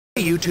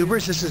Hey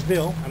YouTubers, this is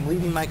Bill. I'm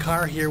leaving my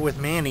car here with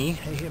Manny.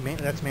 Hey,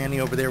 that's Manny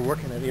over there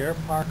working at Air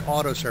Park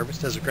Auto Service.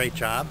 Does a great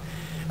job.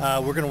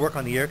 We're going to work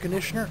on the air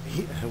conditioner.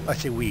 I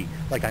say we,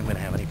 like I'm going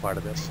to have any part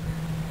of this.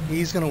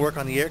 He's going to work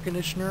on the air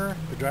conditioner,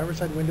 the driver's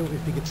side window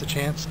if he gets a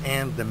chance,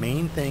 and the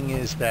main thing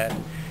is that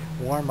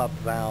warm-up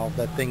valve,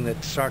 that thing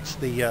that starts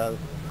the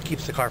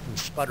keeps the car from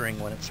sputtering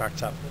when it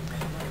starts up.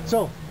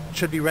 So,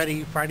 should be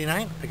ready Friday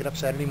night, pick it up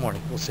Saturday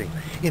morning. We'll see.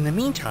 In the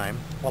meantime,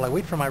 while I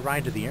wait for my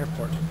ride to the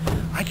airport,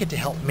 I get to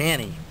help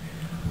Manny.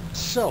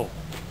 So,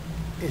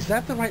 is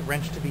that the right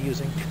wrench to be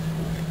using?